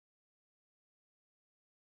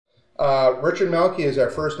Richard Mielke is our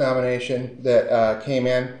first nomination that came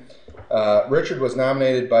in. Richard was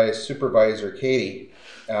nominated by his supervisor, Katie.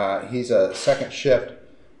 He's a second shift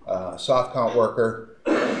soft count worker.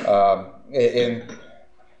 And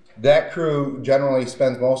that crew generally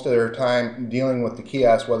spends most of their time dealing with the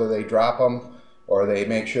kiosks, whether they drop them or they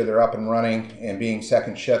make sure they're up and running. And being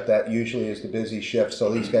second shift, that usually is the busy shift,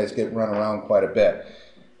 so these guys get run around quite a bit.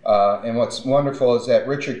 And what's wonderful is that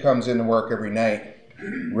Richard comes into work every night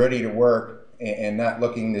ready to work and not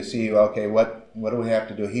looking to see, okay, what do we have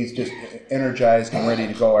to do? He's just energized and ready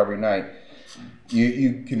to go every night.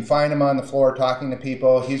 You can find him on the floor talking to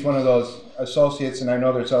people. He's one of those associates, and I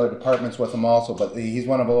know there's other departments with him also, but he's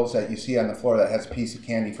one of those that you see on the floor that has a piece of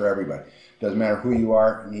candy for everybody. Doesn't matter who you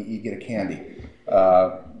are, you get a candy.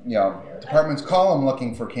 Departments call him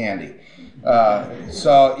looking for candy.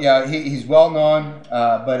 So yeah, he's well known,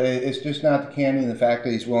 but it's just not the candy and the fact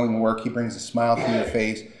that he's willing to work. He brings a smile to your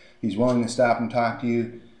face. He's willing to stop and talk to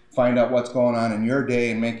you, find out what's going on in your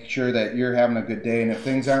day and make sure that you're having a good day. And if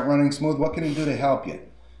things aren't running smooth, what can he do to help you?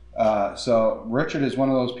 So Richard is one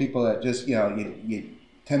of those people that just, you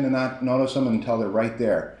tend to not notice them until they're right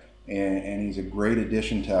there. And he's a great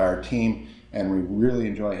addition to our team, and we really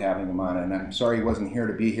enjoy having him on. And I'm sorry he wasn't here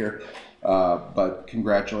to be here, but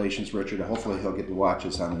congratulations, Richard. Hopefully he'll get to watch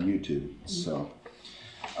us on the YouTube. So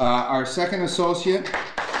our second associate